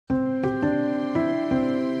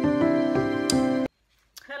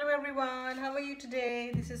today?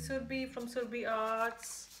 This is Surbi from Surbi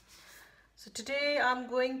Arts. So today I'm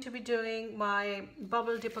going to be doing my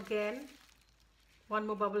bubble dip again. One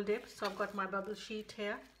more bubble dip. So I've got my bubble sheet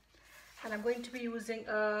here. And I'm going to be using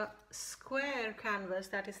a square canvas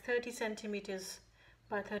that is 30 centimeters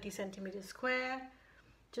by 30 centimeters square.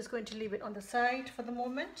 Just going to leave it on the side for the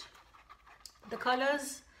moment. The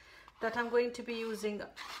colors that I'm going to be using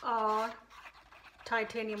are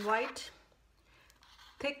titanium white,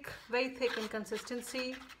 thick, very thick in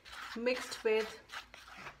consistency, mixed with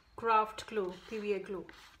craft glue, PVA glue.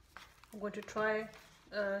 I'm going to try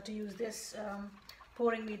to use this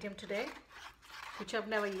pouring medium today, which I've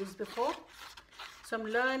never used before. So I'm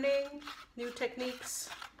learning new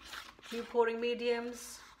techniques, new pouring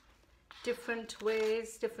mediums, different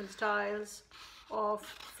ways, different styles of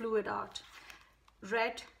fluid art.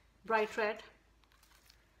 Red, bright red,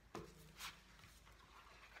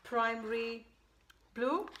 primary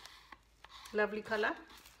blue, lovely color,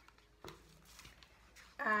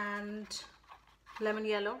 and lemon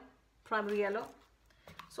yellow, primary yellow.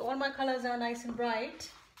 So all my colors are nice and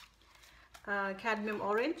bright. Cadmium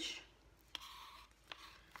orange,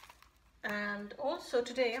 and also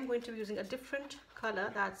today I'm going to be using a different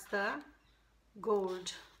color, that's the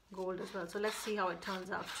gold as well. So let's see how it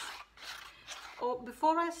turns out. Oh,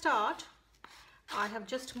 before I start, I have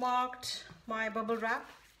just marked my bubble wrap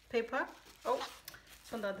paper. Oh,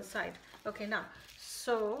 it's on the other side. Okay, now,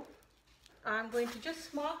 so I'm going to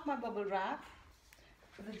just mark my bubble wrap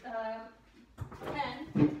with a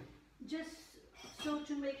pen, just so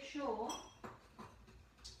to make sure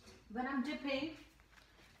when I'm dipping,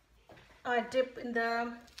 I dip in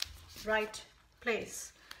the right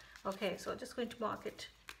place. Okay, so I'm just going to mark it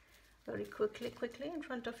very quickly in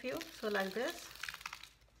front of you, so like this,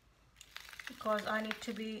 because I need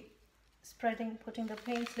to be spreading, putting the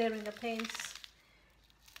paints, layering the paints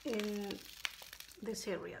in this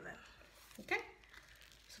area then. Okay,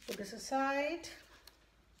 so put this aside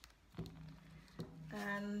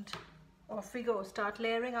and off we go, start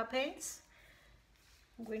layering our paints.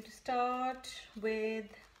 I'm going to start with,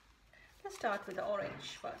 let's start with the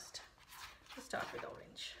orange first. Let's start with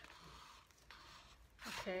orange.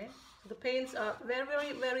 Okay, so the paints are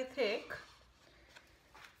very thick,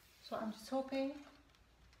 so I'm just hoping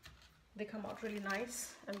they come out really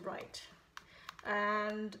nice and bright.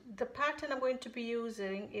 And the pattern I'm going to be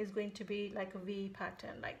using is going to be like a V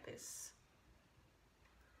pattern, like this.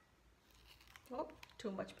 Oh,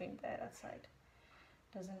 too much paint there, that side,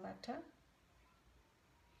 doesn't matter.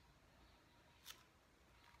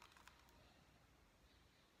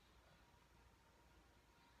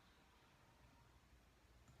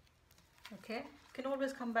 Okay, you can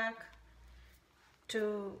always come back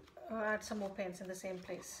to add some more paints in the same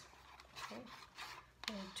place. Okay,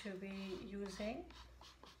 I'm going to be using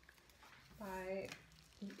my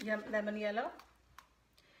lemon yellow,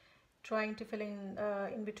 trying to fill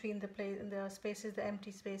in between the spaces, the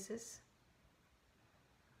empty spaces.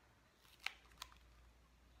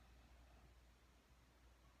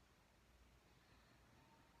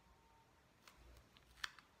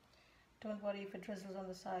 Don't worry if it drizzles on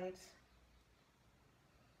the sides.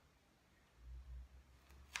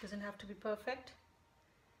 Doesn't have to be perfect.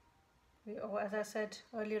 As I said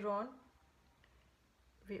earlier on,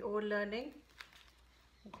 we're all learning.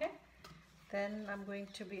 Okay, then I'm going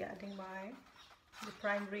to be adding the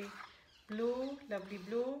primary blue, lovely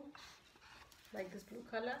blue, like this blue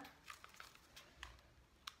color.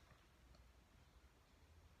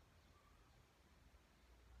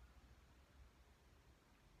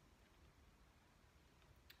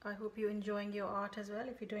 I hope you're enjoying your art as well.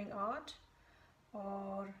 If you're doing art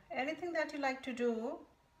or anything that you like to do,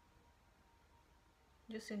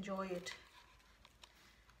 just enjoy it.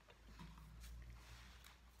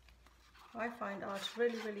 I find art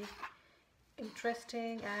really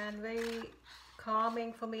interesting and very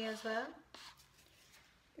calming for me as well.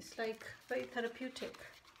 It's like very therapeutic.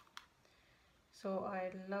 So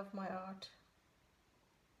I love my art.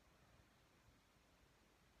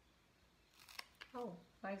 Oh,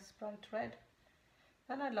 nice bright red.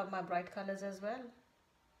 And I love my bright colors as well.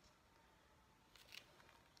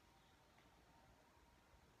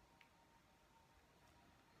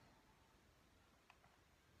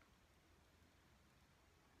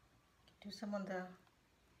 Do some on the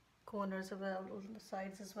corners as well, on the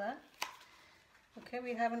sides as well. Okay,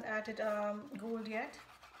 we haven't added gold yet,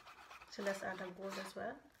 so let's add our gold as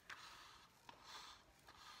well.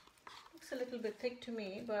 Looks a little bit thick to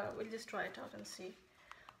me, but we'll just try it out and see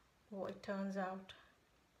what it turns out.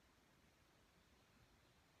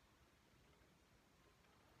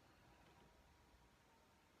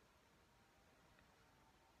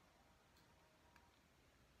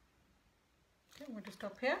 going to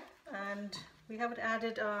stop here, and we haven't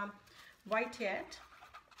added white yet,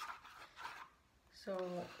 so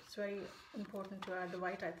it's very important to add the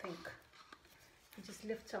white. I think it just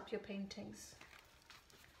lifts up your paintings.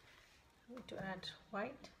 I need to add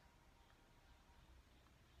white.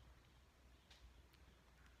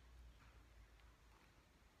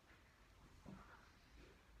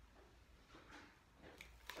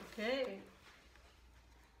 Okay,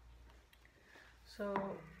 so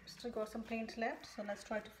still got some paint left, so let's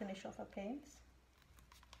try to finish off our paints.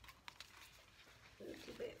 A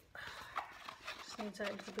little bit, just needs a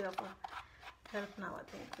little bit of a help now, I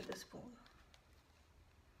think, with the spoon.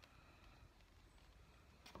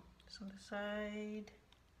 Just on the side.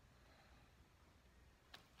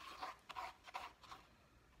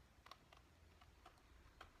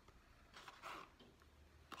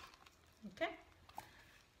 Okay,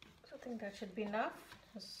 so I think that should be enough.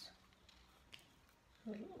 Just a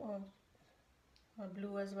little more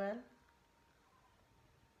blue as well.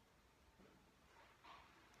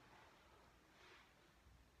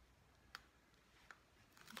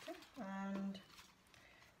 Okay, and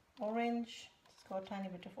orange. It's got a tiny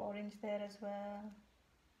bit of orange there as well.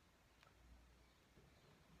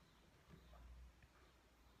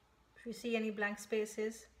 If you see any blank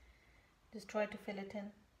spaces, just try to fill it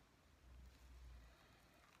in.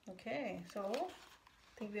 Okay, so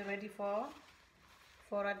I think we're ready for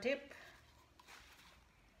our dip.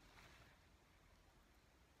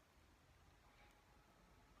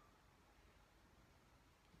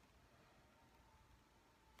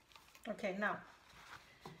 Okay, now,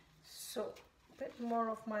 so a bit more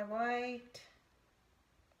of my white.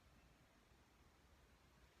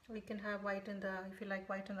 We can have white in the, if you like,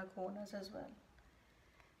 white in the corners as well.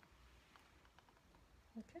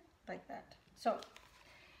 Okay, like that. So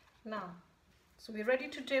now, so we're ready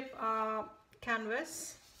to dip our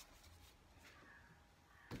canvas.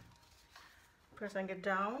 Pressing it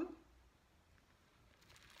down.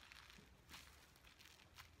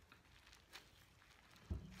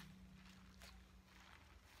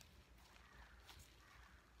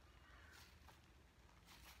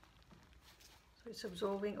 So it's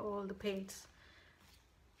absorbing all the paints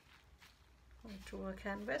onto our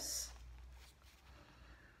canvas.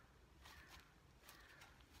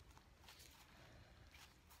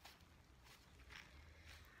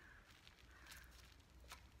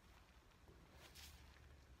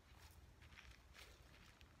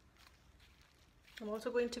 I'm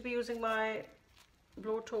also going to be using my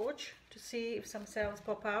blowtorch to see if some cells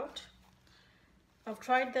pop out. I've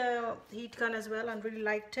tried the heat gun as well and really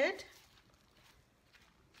liked it.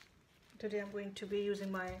 Today I'm going to be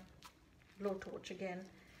using my blowtorch again.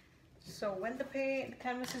 So when the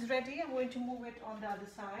canvas is ready, I'm going to move it on the other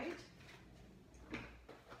side.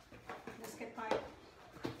 Let's get my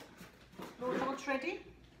blowtorch ready.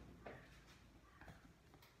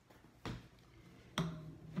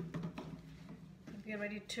 We're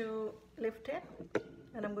ready to lift it,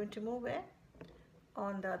 and I'm going to move it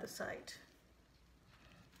on the other side.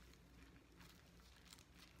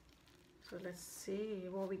 So let's see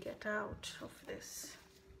what we get out of this.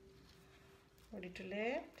 Ready to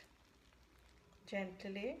lift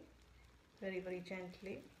gently, very, very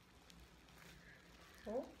gently.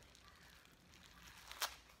 Oh,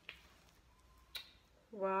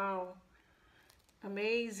 wow,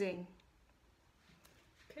 amazing.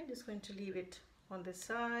 Okay, just going to leave it on this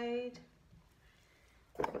side.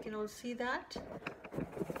 You can all see that.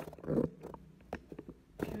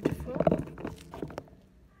 Beautiful.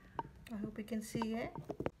 I hope you can see it.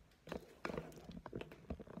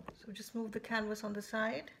 So just move the canvas on the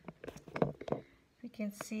side. You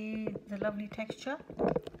can see the lovely texture.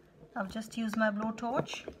 I've just used my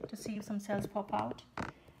blowtorch to see if some cells pop out,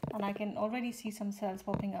 and I can already see some cells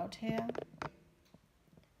popping out here.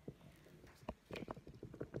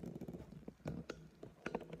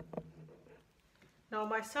 Now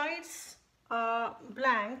my sides are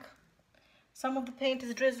blank. Some of the paint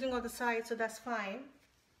is drizzling on the side, so that's fine.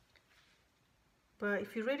 But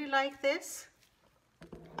if you really like this,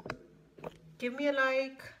 give me a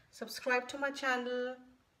like, subscribe to my channel,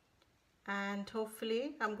 and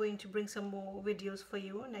hopefully I'm going to bring some more videos for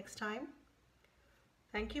you next time.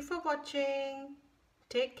 Thank you for watching.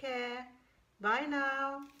 Take care. Bye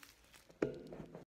now.